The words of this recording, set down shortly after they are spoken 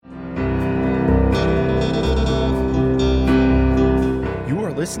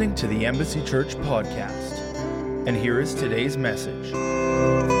listening to the Embassy Church podcast. And here is today's message.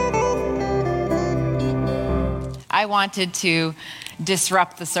 I wanted to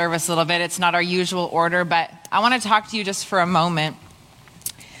disrupt the service a little bit. It's not our usual order, but I want to talk to you just for a moment.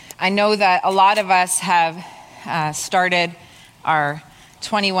 I know that a lot of us have started our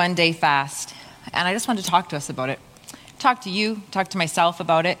 21-day fast, and I just want to talk to us about it. Talk to you, talk to myself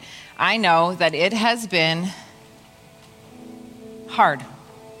about it. I know that it has been hard.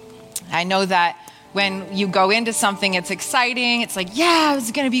 I know that when you go into something, it's exciting. It's like, yeah,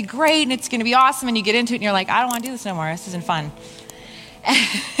 it's going to be great and it's going to be awesome. And you get into it and you're like, I don't want to do this no more. This isn't fun.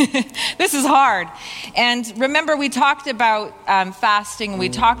 This is hard. And remember, we talked about fasting. We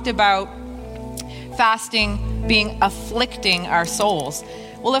talked about fasting being afflicting our souls.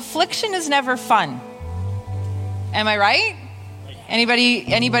 Well, affliction is never fun. Am I right?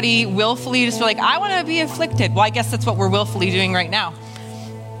 Anybody willfully just be like, I want to be afflicted? Well, I guess that's what we're willfully doing right now.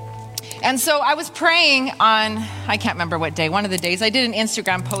 And so I was praying on, I can't remember what day, one of the days. I did an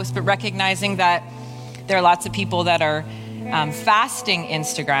Instagram post, but recognizing that there are lots of people that are fasting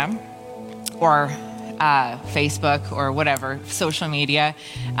Instagram or Facebook or whatever, social media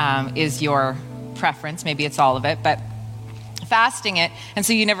is your preference. Maybe it's all of it, but fasting it. And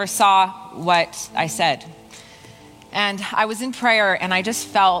so you never saw what I said. And I was in prayer, and I just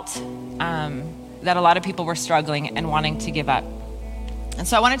felt that a lot of people were struggling and wanting to give up. And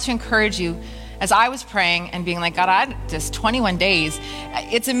so I wanted to encourage you as I was praying and being like, God, I just 21 days.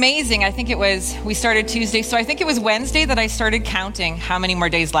 It's amazing. I think we started Tuesday. So I think it was Wednesday that I started counting how many more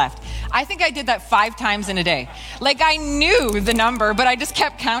days left. I think I did that 5 times in a day. Like, I knew the number, but I just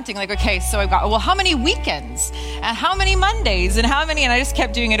kept counting. Like, okay, so I've got, well, how many weekends and how many Mondays and how many, and I just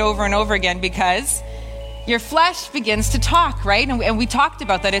kept doing it over and over again because your flesh begins to talk, right? And we talked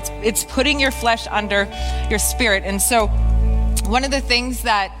about that. It's putting your flesh under your spirit. And so one of the things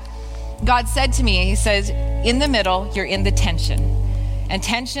that God said to me, he says, in the middle, you're in the tension. And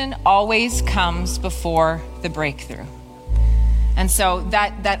tension always comes before the breakthrough. And so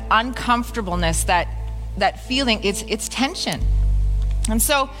that uncomfortableness, that feeling, it's tension. And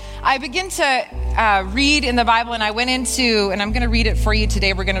so I begin to read in the Bible, and I went into, and I'm going to read it for you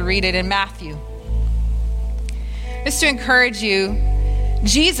today. We're going to read it in Matthew. Just to encourage you,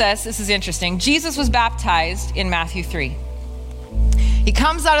 Jesus, this is interesting, Jesus was baptized in Matthew 3. He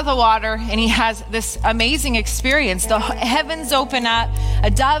comes out of the water and he has this amazing experience. The heavens open up, a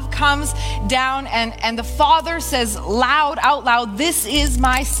dove comes down, and the Father says out loud, this is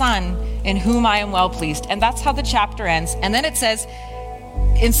my Son in whom I am well pleased. And that's how the chapter ends. And then it says,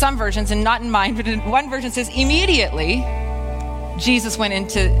 in some versions, and not in mine, but in one version it says, immediately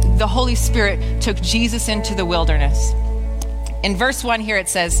the Holy Spirit took Jesus into the wilderness. In verse 1 here it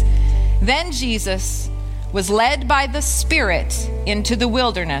says, then Jesus was led by the Spirit into the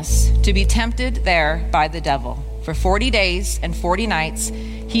wilderness to be tempted there by the devil. For 40 days and 40 nights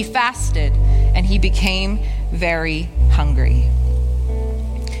he fasted and he became very hungry.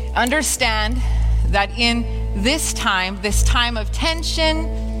 Understand that in this time of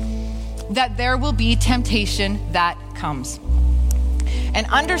tension, that there will be temptation that comes. And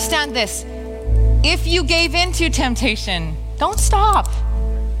understand this, if you gave into temptation, don't stop.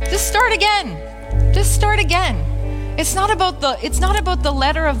 Just start again. Just start again. It's not about the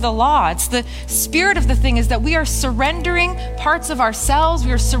letter of the law. It's the spirit of the thing, is that we are surrendering parts of ourselves.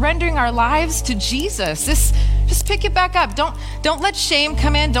 We are surrendering our lives to Jesus. Just pick it back up. Don't let shame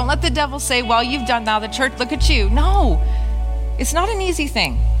come in. Don't let the devil say, well, you've done now the church, look at you. No, it's not an easy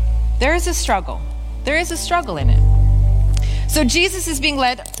thing. There is a struggle. There is a struggle in it. So Jesus is being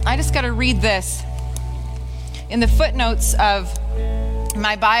led. I just got to read this. In the footnotes of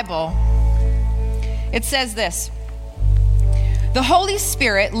my Bible, it says this: the Holy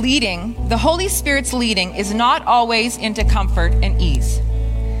Spirit's leading is not always into comfort and ease.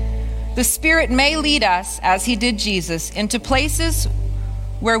 The Spirit may lead us, as he did Jesus, into places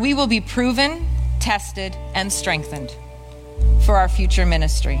where we will be proven, tested, and strengthened for our future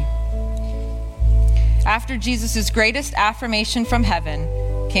ministry. After Jesus' greatest affirmation from heaven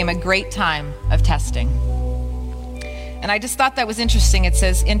came a great time of testing. And I just thought that was interesting. It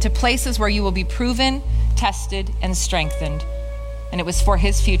says, into places where you will be proven, tested, and strengthened. And it was for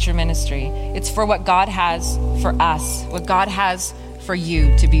his future ministry. It's for what God has for us, what God has for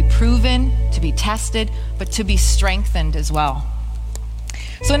you, to be proven, to be tested, but to be strengthened as well.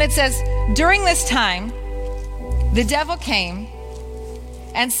 So when it says, during this time, the devil came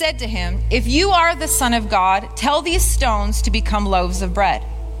and said to him, if you are the Son of God, tell these stones to become loaves of bread.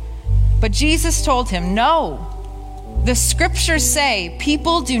 But Jesus told him, no, The scriptures say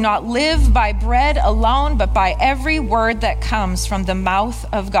people do not live by bread alone, but by every word that comes from the mouth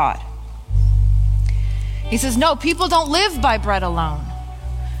of God. He says, no, people don't live by bread alone.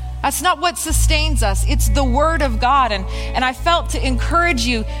 That's not what sustains us. It's the word of God. And I felt to encourage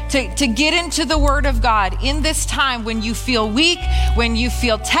you to get into the word of God in this time when you feel weak, when you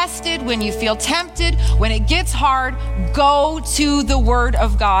feel tested, when you feel tempted, when it gets hard, go to the word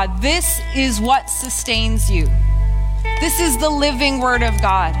of God. This is what sustains you. This is the living word of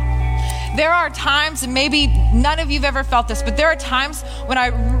God. There are times, and maybe none of you've ever felt this, but there are times when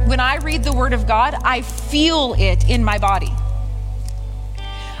I read the word of God, I feel it in my body.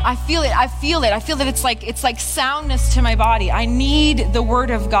 I feel it. I feel that it's like soundness to my body. I need the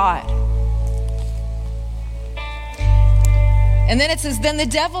word of God. And then it says, then the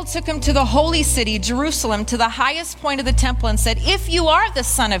devil took him to the holy city, Jerusalem, to the highest point of the temple and said, if you are the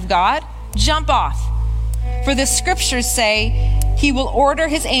Son of God, jump off. For the scriptures say, he will order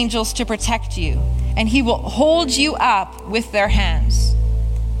his angels to protect you, and he will hold you up with their hands,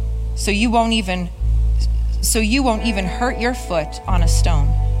 so you won't even hurt your foot on a stone.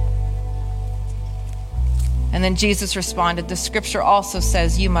 And then Jesus responded, the scripture also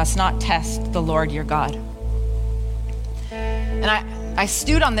says you must not test the Lord your God. And I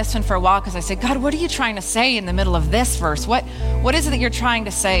stewed on this one for a while because I said, God, what are you trying to say in the middle of this verse? What is it that you're trying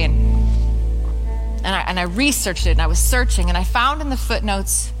to say? And I researched it, and I was searching, and I found in the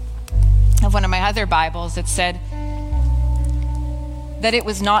footnotes of one of my other Bibles, it said that it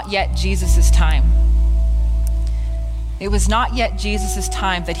was not yet Jesus' time. It was not yet Jesus'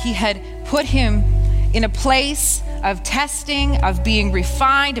 time, that he had put him in a place of testing, of being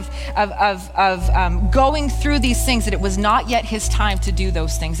refined, of going through these things, that it was not yet his time to do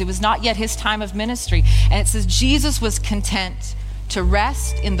those things. It was not yet his time of ministry. And it says Jesus was content to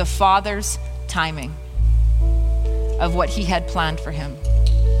rest in the Father's timing of what he had planned for him.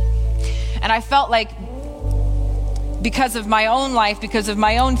 And I felt like, because of my own life, because of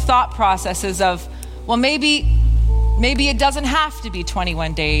my own thought processes of, well, maybe it doesn't have to be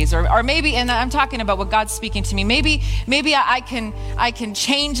 21 days, or maybe, and I'm talking about what God's speaking to me, maybe I can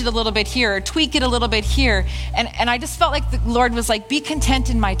change it a little bit here, or tweak it a little bit here. And I just felt like the Lord was like, be content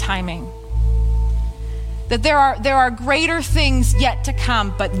in my timing. That there are greater things yet to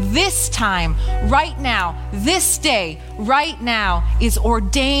come, but this time, right now, this day, right now, is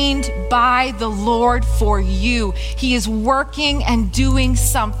ordained by the Lord for you. He is working and doing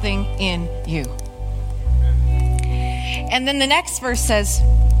something in you. And then the next verse says,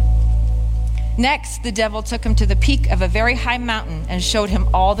 next the devil took him to the peak of a very high mountain and showed him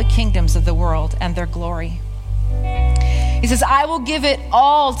all the kingdoms of the world and their glory. He says, I will give it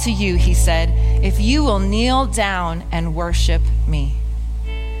all to you, he said, if you will kneel down and worship me.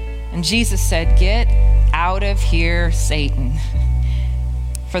 And Jesus said, get out of here, Satan.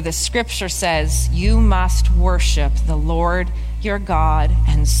 For the scripture says, you must worship the Lord your God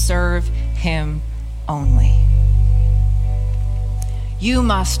and serve him only. You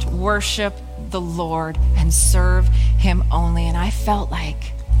must worship the Lord and serve him only. And I felt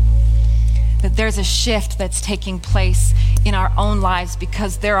like that there's a shift that's taking place in our own lives,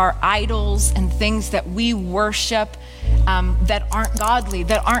 because there are idols and things that we worship that aren't godly,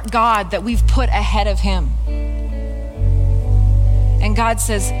 that aren't God, that we've put ahead of him. And God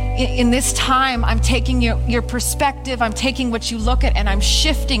says, in this time, I'm taking your perspective, I'm taking what you look at, and I'm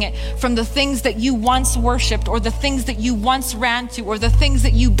shifting it from the things that you once worshiped, or the things that you once ran to, or the things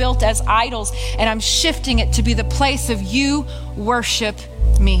that you built as idols, and I'm shifting it to be the place of you worship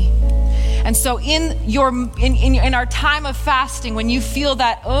me. And so in our time of fasting, when you feel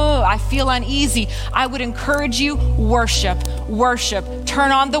that, I feel uneasy, I would encourage you, worship,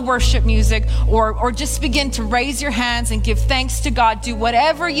 turn on the worship music, or just begin to raise your hands and give thanks to God. Do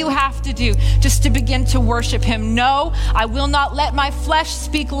whatever you have to do just to begin to worship him. No, I will not let my flesh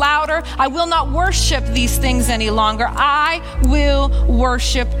speak louder. I will not worship these things any longer. I will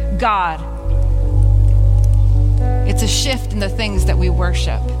worship God. It's a shift in the things that we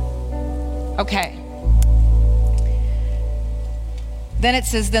worship. Okay. Then it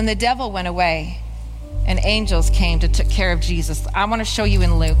says, then the devil went away and angels came to take care of Jesus. I want to show you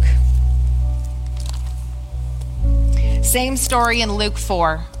in Luke. Same story in Luke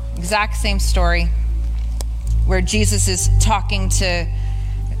 4, exact same story, where Jesus is talking to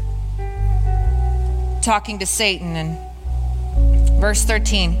Satan. And verse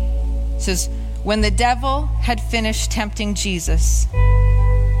 13 says, when the devil had finished tempting Jesus,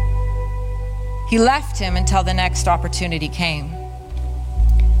 he left him until the next opportunity came.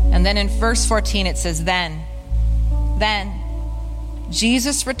 And then in verse 14 it says, then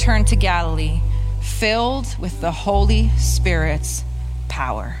Jesus returned to Galilee, filled with the Holy Spirit's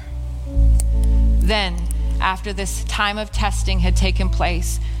power. Then, after this time of testing had taken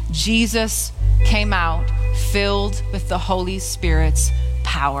place, Jesus came out filled with the Holy Spirit's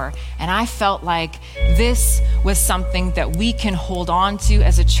power. And I felt like this was something that we can hold on to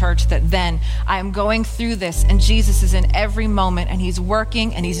as a church, that then I am going through this and Jesus is in every moment and he's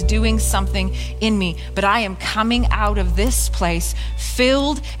working and he's doing something in me. But I am coming out of this place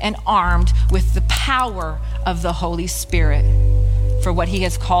filled and armed with the power of the Holy Spirit for what he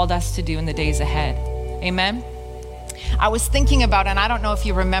has called us to do in the days ahead. Amen. I was thinking about, and I don't know if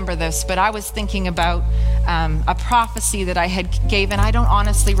you remember this, but I was thinking about a prophecy that I had given. I don't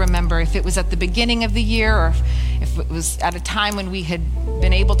honestly remember if it was at the beginning of the year or if it was at a time when we had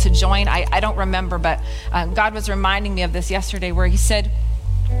been able to join. I don't remember, but God was reminding me of this yesterday, where he said,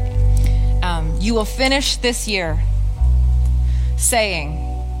 you will finish this year saying,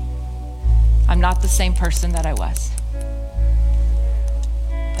 I'm not the same person that I was.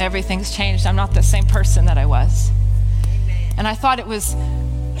 Everything's changed. I'm not the same person that I was. And I thought it was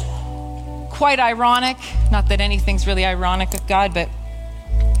quite ironic, not that anything's really ironic with God, but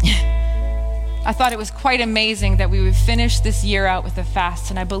I thought it was quite amazing that we would finish this year out with a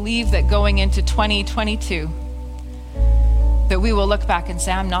fast. And I believe that going into 2022, that we will look back and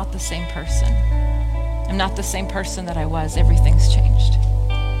say, I'm not the same person. I'm not the same person that I was. Everything's changed.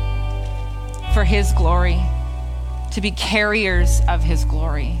 For his glory, to be carriers of his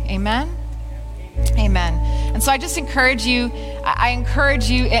glory. Amen? Amen. And so I just encourage you, I encourage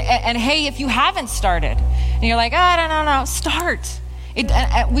you, and hey, if you haven't started, and you're like, no, start.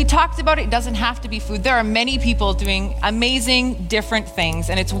 We talked about it doesn't have to be food. There are many people doing amazing, different things,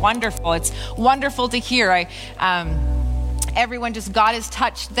 and it's wonderful. It's wonderful to hear. Everyone just, God has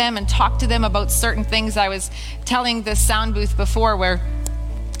touched them and talked to them about certain things. I was telling the sound booth before where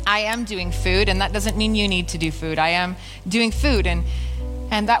I am doing food, and that doesn't mean you need to do food. I am doing food, and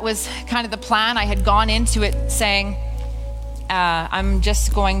that was kind of the plan. I had gone into it saying, I'm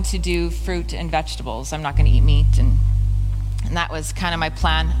just going to do fruit and vegetables. I'm not going to eat meat. And that was kind of my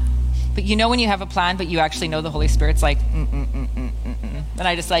plan. But you know when you have a plan, but you actually know the Holy Spirit's like, And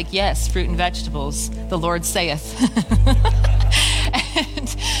I just like, yes, fruit and vegetables, the Lord saith.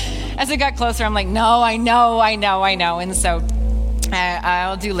 And as it got closer, I'm like, no, I know. And so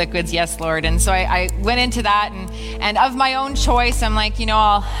I'll do liquids, yes, Lord. And so I went into that, and of my own choice, I'm like,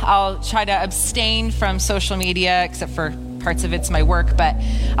 I'll try to abstain from social media, except for parts of it's my work, but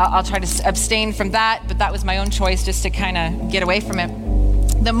I'll try to abstain from that. But that was my own choice, just to kind of get away from it.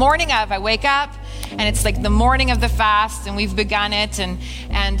 The morning of, I wake up, and it's like the morning of the fast, and we've begun it, and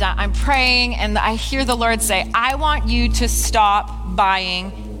I'm praying, and I hear the Lord say, I want you to stop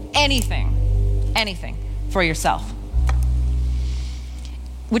buying anything for yourself.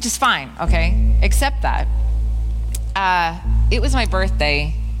 Which is fine, okay? Except that it was my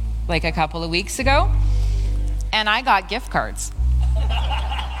birthday like a couple of weeks ago, and I got gift cards.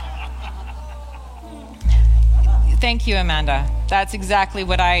 Thank you, Amanda. That's exactly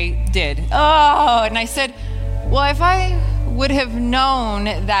what I did. Oh, and I said, well, if I would have known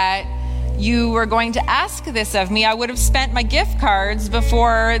that you were going to ask this of me, I would have spent my gift cards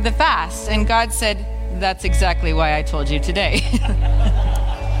before the fast. And God said, that's exactly why I told you today.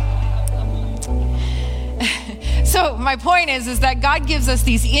 So my point is that God gives us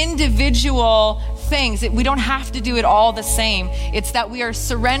these individual things. We don't have to do it all the same. It's that we are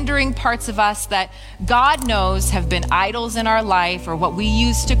surrendering parts of us that God knows have been idols in our life, or what we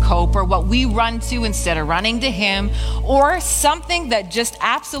use to cope, or what we run to instead of running to him, or something that just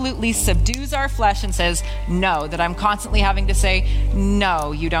absolutely subdues our flesh and says, no, that I'm constantly having to say,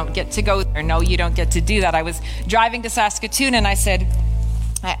 no, you don't get to go there. No, you don't get to do that. I was driving to Saskatoon, and I said,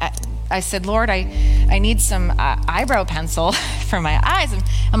 Lord, I need some eyebrow pencil for my eyes.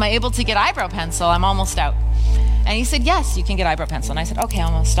 Am I able to get eyebrow pencil? I'm almost out. And he said, yes, you can get eyebrow pencil. And I said, okay,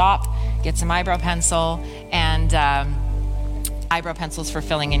 I'm going to stop, get some eyebrow pencil, and eyebrow pencils for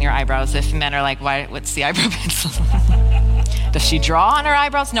filling in your eyebrows. If men are like, what's the eyebrow pencil? Does she draw on her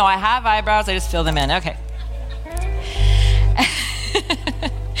eyebrows? No, I have eyebrows. I just fill them in. Okay.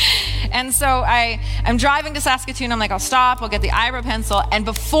 And so I'm driving to Saskatoon. I'm like, I'll stop. I'll get the eyebrow pencil. And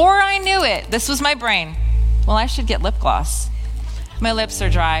before I knew it, this was my brain. Well, I should get lip gloss. My lips are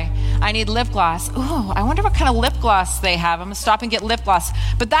dry. I need lip gloss. Ooh, I wonder what kind of lip gloss they have. I'm going to stop and get lip gloss.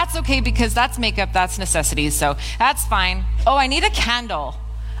 But that's okay, because that's makeup, that's necessities. So that's fine. Oh, I need a candle.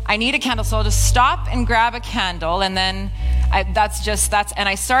 So I'll just stop and grab a candle. And then and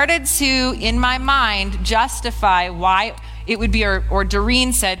I started to, in my mind, justify why it would be, or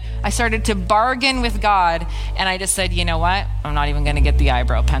Doreen said, I started to bargain with God, and I just said, you know what? I'm not even going to get the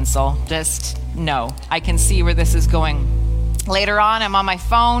eyebrow pencil. Just no. I can see where this is going. Later on, I'm on my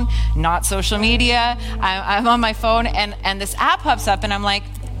phone, not social media. I'm on my phone, and this app pops up, and I'm like,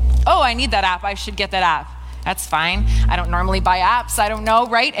 oh, I need that app. I should get that app. That's fine. I don't normally buy apps. I don't know,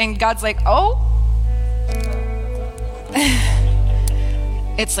 right? And God's like, oh.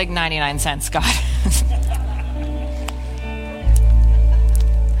 It's like 99 cents, God.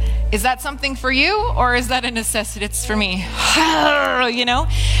 Is that something for you, or is that a necessity? It's for me, you know?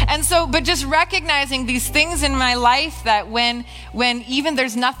 And so, but just recognizing these things in my life that when even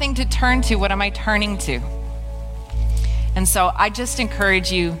there's nothing to turn to, what am I turning to? And so I just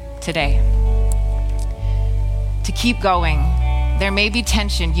encourage you today to keep going. There may be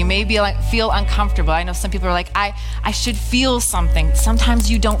tension. You may be feel uncomfortable. I know some people are like, I should feel something.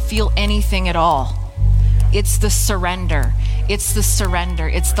 Sometimes you don't feel anything at all. It's the surrender. It's the surrender.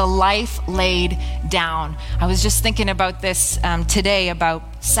 It's the life laid down. I was just thinking about this today, about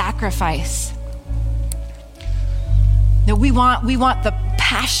sacrifice. No, we want the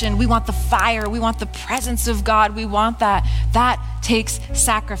passion. We want the fire. We want the presence of God. We want that. That takes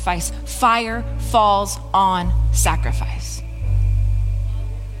sacrifice. Fire falls on sacrifice.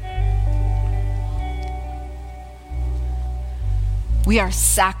 We are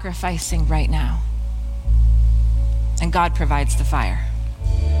sacrificing right now. And God provides the fire.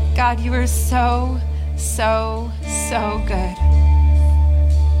 God, you are so, so, so good.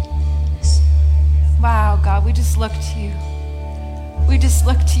 Wow, God, we just look to you. We just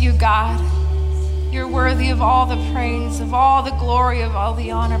look to you, God. You're worthy of all the praise, of all the glory, of all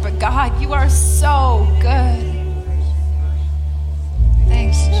the honor. But God, you are so good.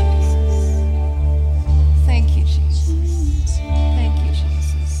 Thanks, Jesus. Thank you, Jesus. Thank you,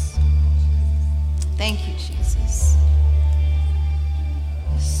 Jesus. Thank you, Jesus.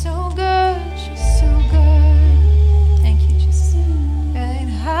 So good, she's so good. Thank you, Jesus. And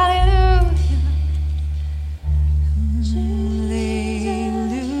hallelujah.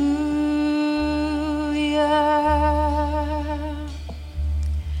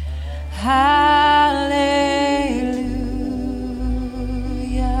 Hallelujah. Hallelujah.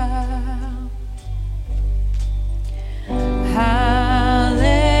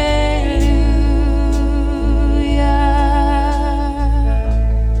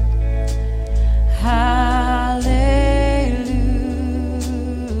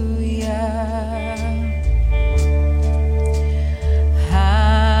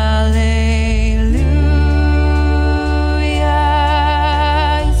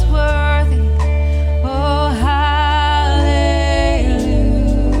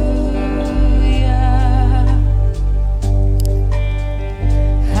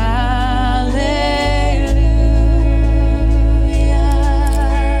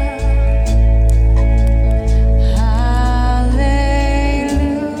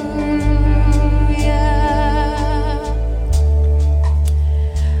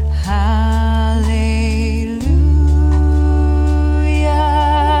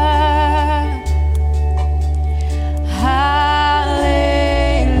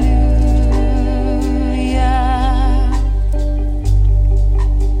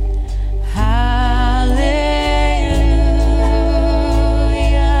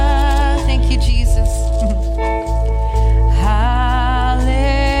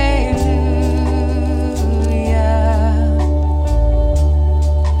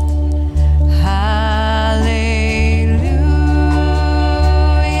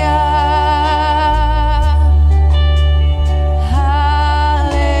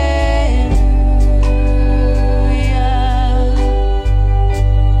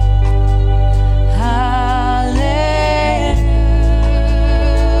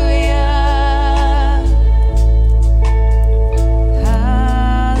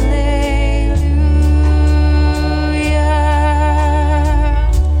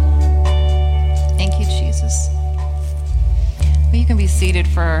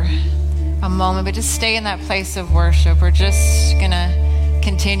 For a moment, but just stay in that place of worship. We're just gonna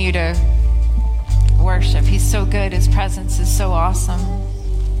continue to worship. He's so good. His presence is so awesome.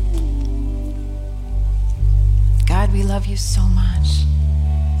 God, we love you so much.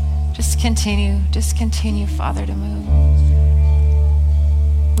 Just continue, Father, to move.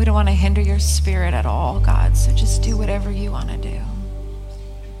 We don't want to hinder your spirit at all, God, so just do whatever you want to do.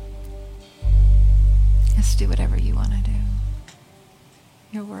 Just do whatever you want to do.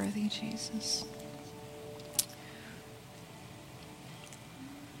 You're worthy, Jesus.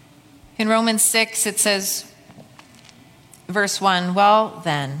 In Romans 6, it says, verse 1, well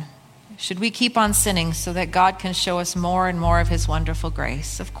then, Should we keep on sinning so that God can show us more and more of his wonderful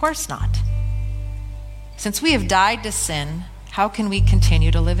grace? Of course not. Since we have died to sin, how can we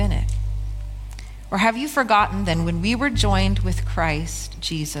continue to live in it? Or have you forgotten then when we were joined with Christ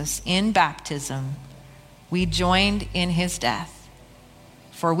Jesus in baptism, we joined in his death?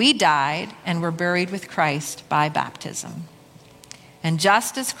 For we died and were buried with Christ by baptism. And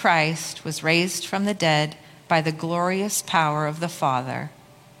just as Christ was raised from the dead by the glorious power of the Father,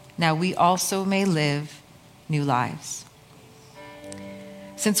 now we also may live new lives.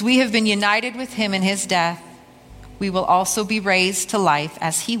 Since we have been united with him in his death, we will also be raised to life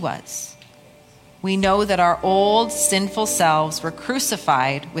as he was. We know that our old sinful selves were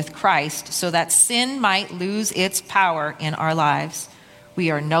crucified with Christ so that sin might lose its power in our lives.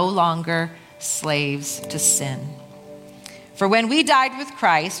 We are no longer slaves to sin. For when we died with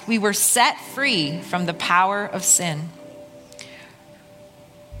Christ, we were set free from the power of sin.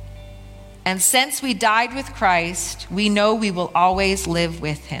 And since we died with Christ, we know we will always live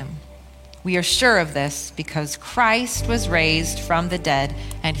with him. We are sure of this because Christ was raised from the dead,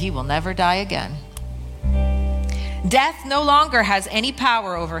 and he will never die again. Death no longer has any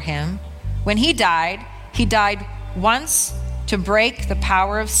power over him. When he died once to break the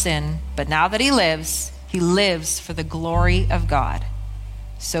power of sin, but now that he lives for the glory of God.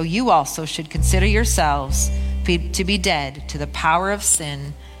 So you also should consider yourselves to be dead to the power of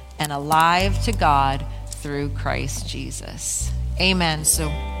sin and alive to God through Christ Jesus. Amen. So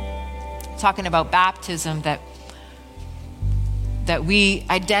talking about baptism, that we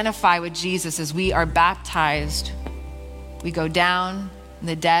identify with Jesus as we are baptized. We go down in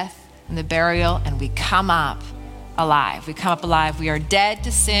the death and the burial, and we come up alive. We come up alive. We are dead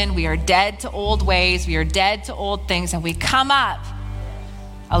to sin. We are dead to old ways. We are dead to old things, and we come up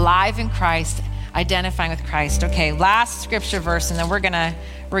alive in Christ, identifying with Christ. Okay, last scripture verse, and then we're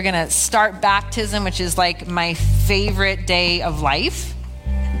gonna start baptism, which is like my favorite day of life,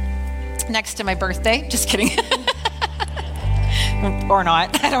 next to my birthday. Just kidding. Or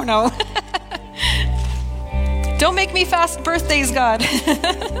not, I don't know. Don't make me fast birthdays, God.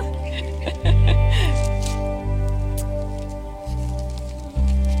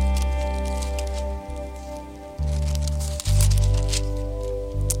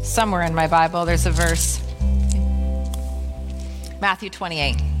 Somewhere in my Bible, there's a verse. Matthew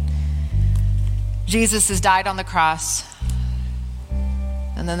 28. Jesus has died on the cross.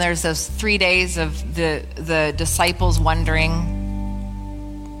 And then there's those 3 days of the disciples wondering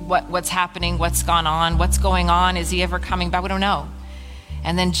what's happening, what's gone on, what's going on, is he ever coming back? We don't know.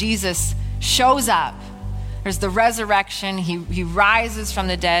 And then Jesus shows up. There's the resurrection. He rises from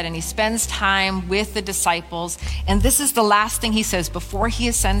the dead, and he spends time with the disciples. And this is the last thing he says before he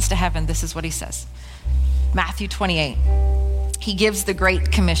ascends to heaven. This is what he says. Matthew 28. He gives the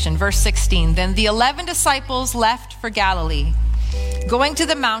Great Commission. Verse 16. Then the 11 disciples left for Galilee, going to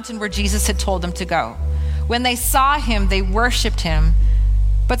the mountain where Jesus had told them to go. When they saw him, they worshiped him,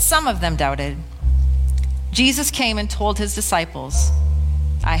 but some of them doubted. Jesus came and told his disciples,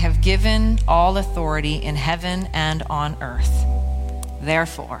 I have given all authority in heaven and on earth.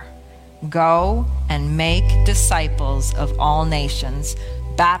 Therefore, go and make disciples of all nations,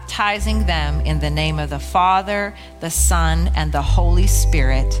 baptizing them in the name of the Father, the Son, and the Holy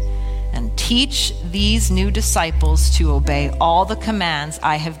Spirit, and teach these new disciples to obey all the commands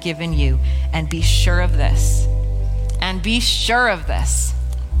I have given you. And be sure of this. And be sure of this.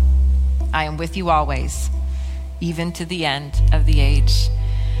 I am with you always, even to the end of the age.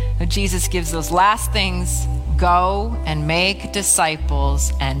 Now, Jesus gives those last things. Go and make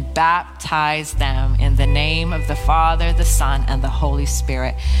disciples and baptize them in the name of the Father, the Son, and the Holy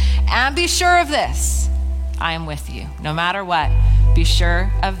Spirit. And be sure of this. I am with you. No matter what, be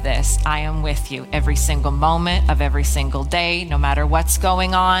sure of this. I am with you every single moment of every single day. No matter what's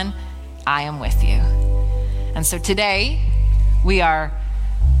going on, I am with you. And so today, we are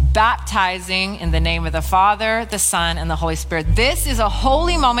baptizing in the name of the Father, the Son, and the Holy Spirit. This is a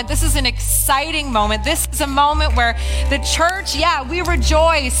holy moment. This is an exciting moment. This is a moment where the church, we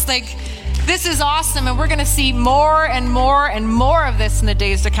rejoice. Like, this is awesome, and we're going to see more and more and more of this in the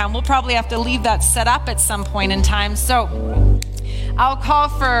days to come. We'll probably have to leave that set up at some point in time. So I'll call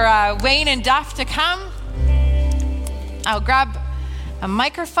for Wayne and Duff to come. I'll grab a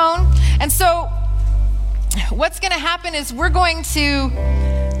microphone. And so what's going to happen is we're going to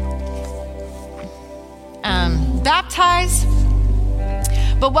baptize.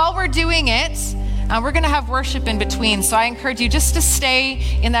 But while we're doing it, We're going to have worship in between. So I encourage you just to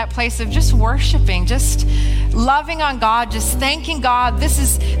stay in that place of just worshiping, just loving on God, just thanking God. This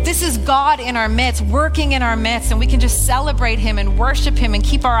is God in our midst, working in our midst, and we can just celebrate him and worship him and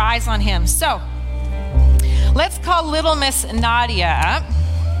keep our eyes on him. So let's call little Miss Nadia up.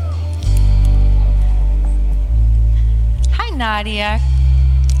 Hi, Nadia.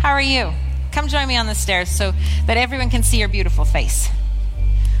 How are you? Come join me on the stairs so that everyone can see your beautiful face.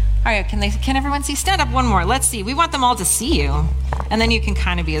 All right, can everyone see? Stand up one more. Let's see. We want them all to see you. And then you can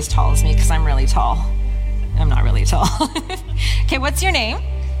kind of be as tall as me because I'm really tall. I'm not really tall. Okay, what's your name?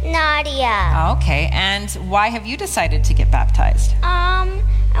 Nadia. Okay, and why have you decided to get baptized? I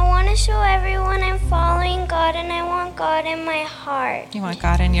want to show everyone I'm following God, and I want God in my heart. You want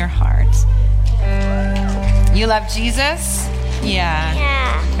God in your heart. You love Jesus? Yeah.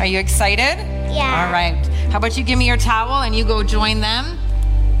 Yeah. Are you excited? Yeah. All right. How about you give me your towel and you go join them?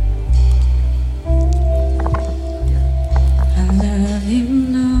 I love you,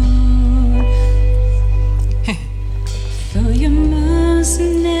 Lord, for your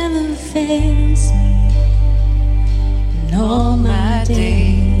mercy never fails me. In all my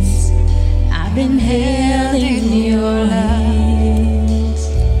days, I've been held in your hands.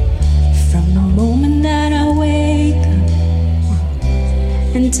 From the moment that I wake up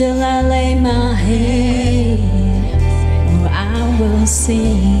until I lay my head, oh, I will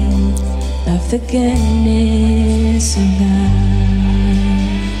sing of the goodness of God.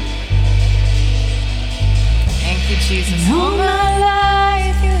 Thank you, Jesus. All my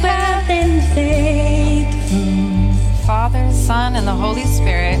life you have been faithful. Father, Son, and the Holy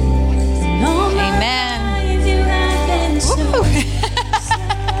Spirit. All my Amen. life you have been so, Woo. so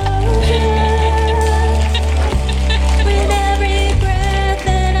good. With every breath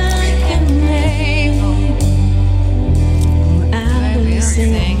that I can make, oh, I will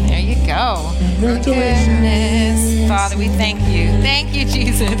sing There you go. the goodness. Father, we thank you. Thank you,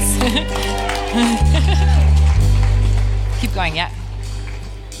 Jesus. Keep going, yeah.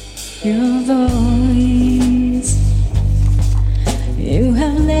 Your voice, you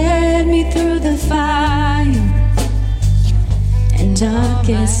have led me through the fire and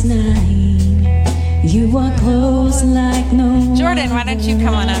darkest night. You are close like no Jordan, why don't you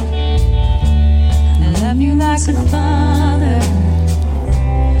come on up? I love you like a father.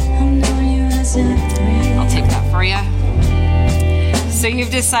 I know you as a friend. I'll take that for you. So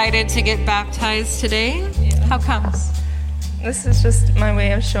you've decided to get baptized today? How comes? This is just my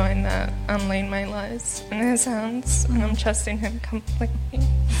way of showing that I'm laying my lives in his hands and I'm trusting him completely.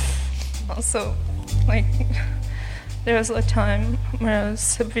 Also, there was a time where I was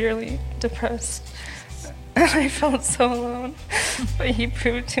severely depressed and I felt so alone, but he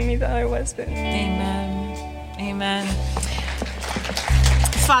proved to me that I wasn't. Amen. Amen.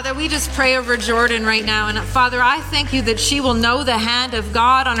 Father, we just pray over Jordan right now. And Father, I thank you that she will know the hand of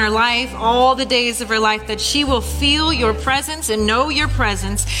God on her life all the days of her life, that she will feel your presence and know your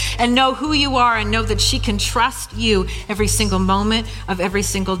presence and know who you are and know that she can trust you every single moment of every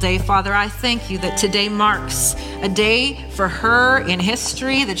single day. Father, I thank you that today marks a day for her in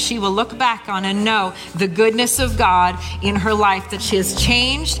history that she will look back on and know the goodness of God in her life, that she has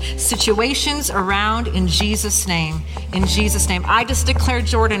changed situations around in Jesus' name. In Jesus' name. I just declare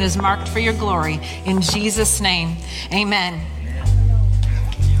Jordan is marked for your glory. In Jesus' name. Amen.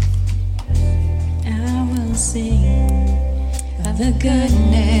 I will sing of the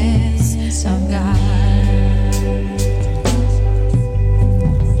goodness of God.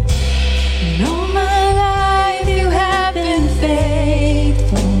 And all my life you have been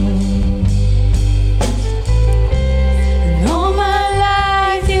faithful. And all my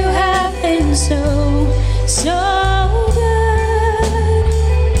life you have been so good.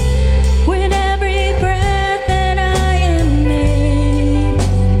 With every breath that I am able,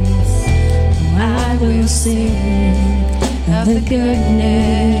 I will sing of the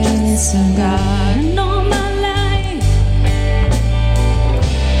goodness of God. And all my life,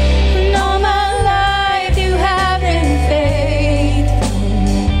 and all my life you have been faithful.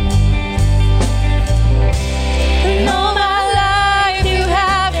 And all my life you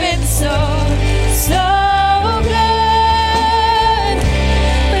have been so good.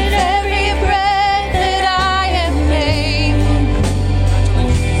 With every breath that I am able,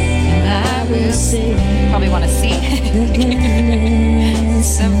 I will sing Probably want to see the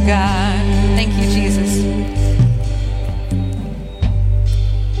goodness of God. Thank you, Jesus.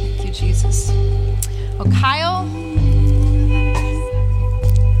 Thank you, Jesus. Oh, Kyle.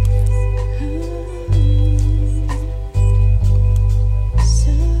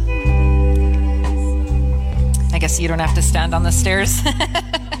 I guess you don't have to stand on the stairs.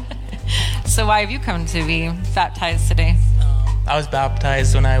 So why have you come to be baptized today? I was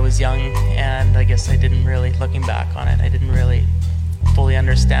baptized when I was young, and I guess I didn't really, looking back on it, I didn't really fully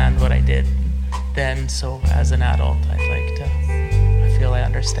understand what I did then. So as an adult, I feel I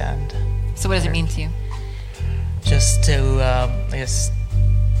understand. So what does it mean to you? Just to, I guess,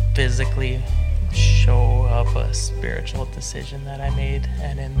 physically show up a spiritual decision that I made,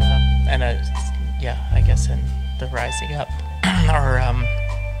 and in the rising up, or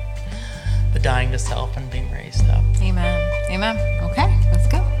the dying to self and being raised up. Amen. Amen. Okay, let's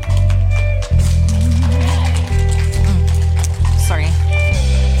go. Sorry.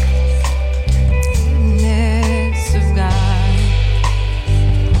 Goodness of God.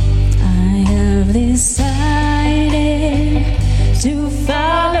 I have decided to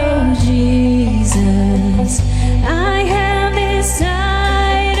follow Jesus. I have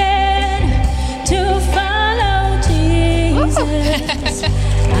decided to follow Jesus. I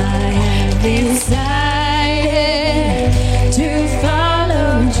have decided to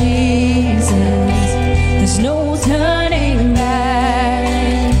follow Jesus. There's no turning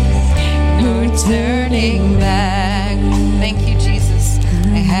back. No turning back. Thank you, Jesus.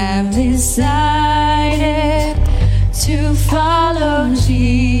 I have decided to follow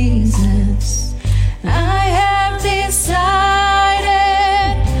Jesus. I have decided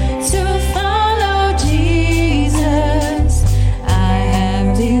to follow Jesus. I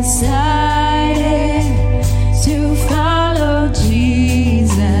have decided to follow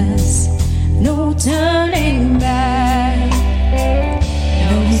Jesus. No turning back.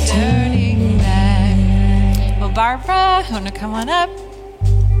 No turning back. Well, Barbara, you want to come on up?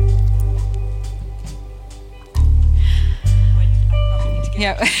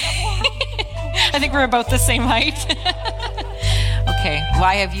 Yeah. I think we're about the same height. Okay,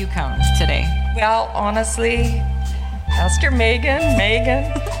 why have you come today? Well, honestly, Pastor Megan,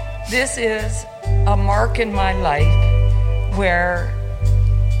 this is a mark in my life where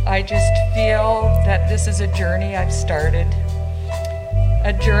I just feel that this is a journey I've started.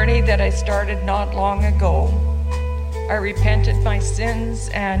 A journey that I started not long ago. I repented my sins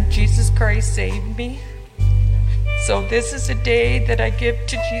and Jesus Christ saved me. So this is a day that I give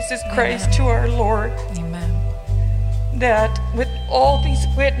to Jesus Christ, to our Lord. Amen. That with all these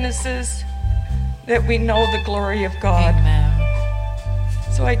witnesses, that we know the glory of God. Amen.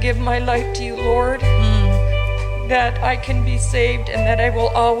 So I give my life to you, Lord, that I can be saved and that I will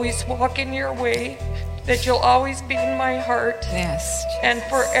always walk in your way, that you'll always be in my heart. Yes. And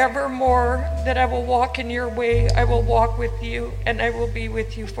forevermore, that I will walk in your way, I will walk with you, and I will be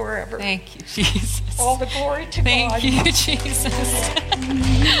with you forever. Thank you, Jesus. All the glory to Thank God. you, Jesus.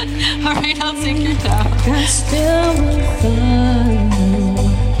 All right, I'll take your time. I still will follow.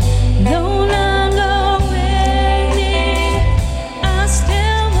 No longer waiting. I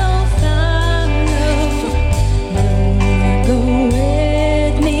still will follow. No longer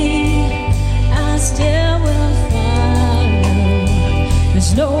with me. I still will follow.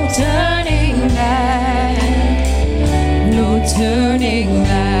 There's no turning back. No turning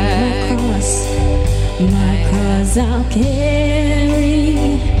back. My cross I'll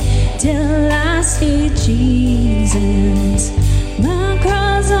carry till I see Jesus. My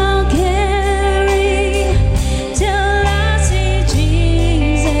cross I'll carry till I see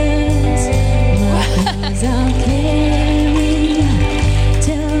Jesus. My cross I'll carry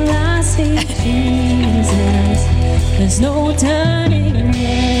till I see Jesus. There's no turning back.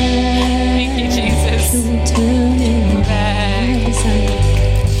 Thank you, Jesus. No turning back.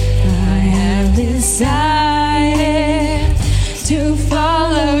 Decided to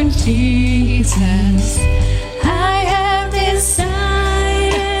follow Jesus. I have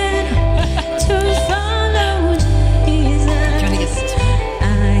decided to follow Jesus. I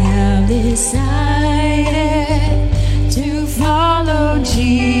have decided to follow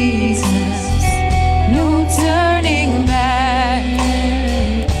Jesus. No turning back.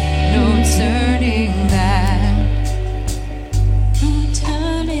 No turning back. No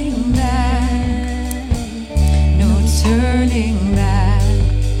turning back. Turning back.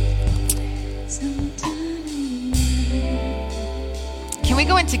 Can we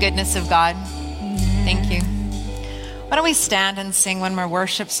go into goodness of God? Thank you. Why don't we stand and sing one more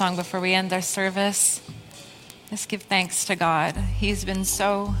worship song before we end our service? Let's give thanks to God. He's been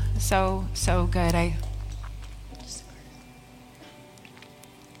so, so, so good. I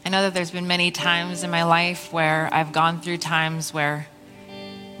know that there's been many times in my life where I've gone through times where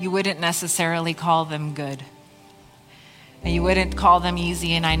you wouldn't necessarily call them good. And you wouldn't call them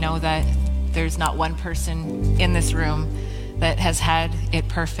easy, and I know that there's not one person in this room that has had it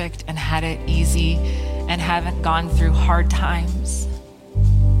perfect and had it easy and haven't gone through hard times.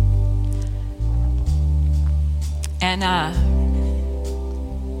 And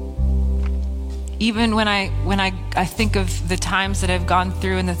even when I think of the times that I've gone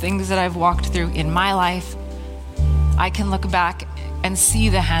through and the things that I've walked through in my life, I can look back and see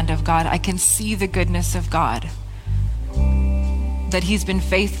the hand of God. I can see the goodness of God, that he's been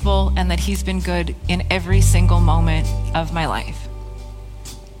faithful and that he's been good in every single moment of my life.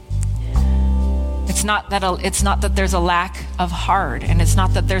 It's not that there's a lack of hard, and it's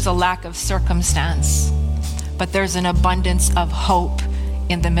not that there's a lack of circumstance, but there's an abundance of hope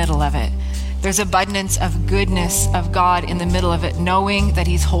in the middle of it. There's abundance of goodness of God in the middle of it, knowing that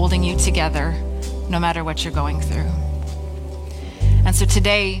he's holding you together no matter what you're going through. And so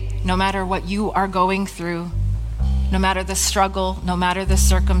today, no matter what you are going through, no matter the struggle, no matter the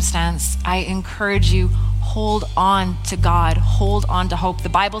circumstance, I encourage you, hold on to God, hold on to hope. The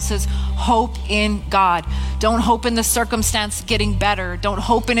Bible says, hope in God. Don't hope in the circumstance getting better. Don't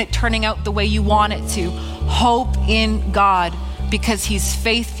hope in it turning out the way you want it to. Hope in God, because he's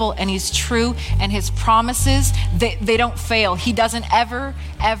faithful and he's true, and his promises, they don't fail. He doesn't ever,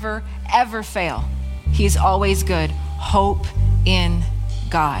 ever, ever fail. He's always good. Hope in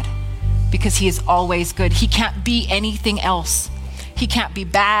God, because he is always good. He can't be anything else. He can't be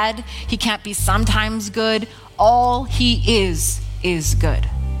bad. He can't be sometimes good. All he is good.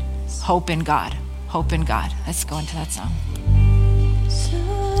 Hope in God. Hope in God. Let's go into that song. So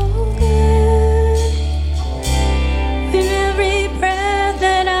good. In every breath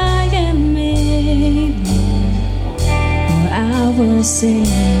that I am able, I will sing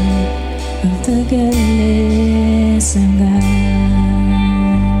of the goodness of God.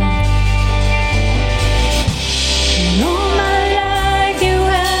 And all my life you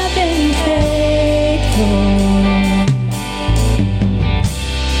have been faithful.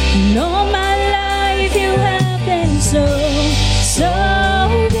 And all my life you have been so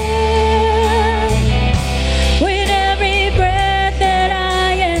good. With every breath that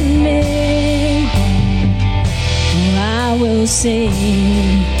I am able, I will sing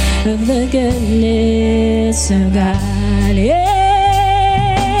of the goodness of God. Yeah.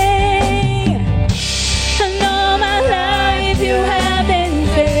 And all my life you have been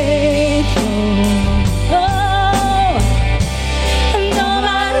faithful. Oh, and all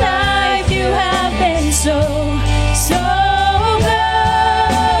my life you have been so good.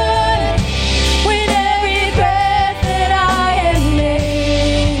 With every breath that I am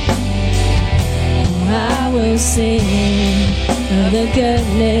able, I will sing of the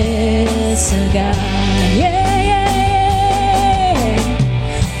goodness of God. Yeah, yeah, yeah.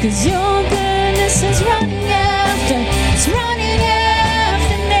 'Cause your goodness is running after, it's running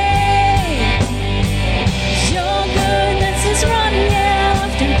after me. 'Cause your goodness is running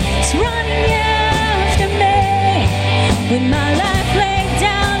after, it's running after me. With my life laid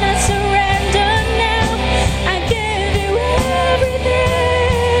down, I surrender now. I give you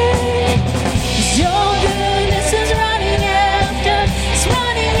everything. 'Cause your goodness is running after, it's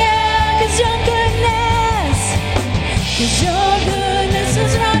running after, 'cause your goodness, 'cause your goodness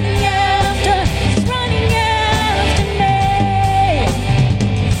is running after, it's running after me.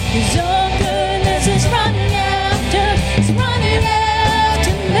 'Cause your goodness is running after, it's running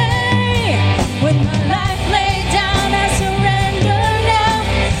after me. With my life laid down, I surrender now.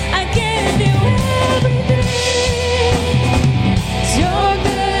 I give you everything. 'Cause your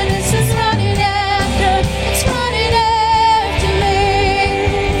goodness is running after, it's running after me.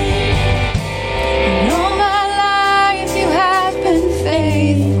 And all my life you have been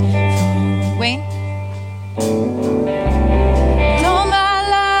faithful. Wayne? And all my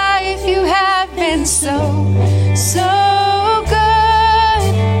life you have been so good.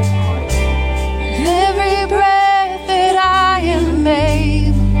 With every breath that I am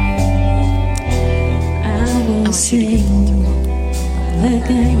able, I will sing the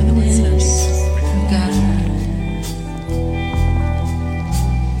goodness of God.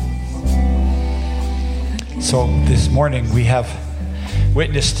 So this morning we have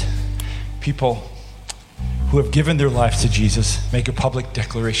witnessed people who have given their lives to Jesus make a public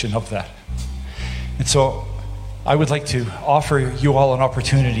declaration of that. And so I would like to offer you all an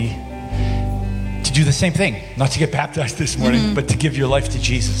opportunity to do the same thing, not to get baptized this morning, but to give your life to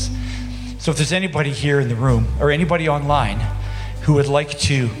Jesus. So if there's anybody here in the room or anybody online who would like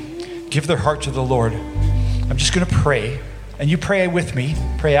to give their heart to the Lord, I'm just going to pray, and you pray with me,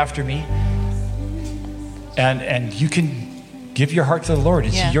 pray after me, and you can give your heart to the Lord.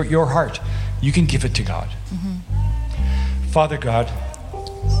 It's your heart. You can give it to God. Father God,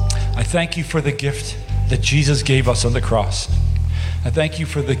 I thank you for the gift that Jesus gave us on the cross. I thank you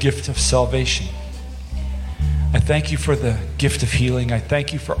for the gift of salvation. I thank you for the gift of healing. I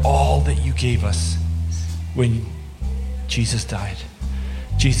thank you for all that you gave us when Jesus died.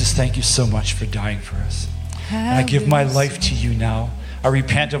 Jesus, thank you so much for dying for us. And I give my life to you now. I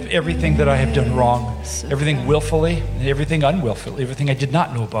repent of everything that I have done wrong, everything willfully and everything unwillfully, everything I did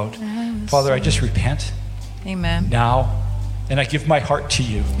not know about. Father, I just repent. Amen. Now, and I give my heart to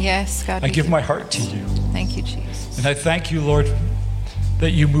you. Yes, God. I give my heart to you. Thank you, Jesus. And I thank you, Lord,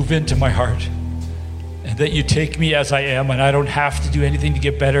 that you move into my heart and that you take me as I am, and I don't have to do anything to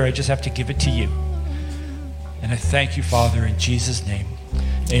get better. I just have to give it to you. And I thank you, Father, in Jesus' name.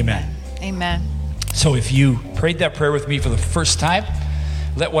 Amen. Amen. So if you prayed that prayer with me for the first time,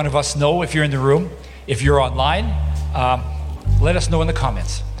 let one of us know if you're in the room. If you're online, let us know in the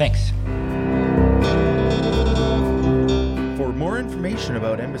comments. Thanks. For more information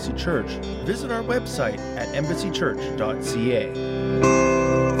about Embassy Church, visit our website at embassychurch.ca.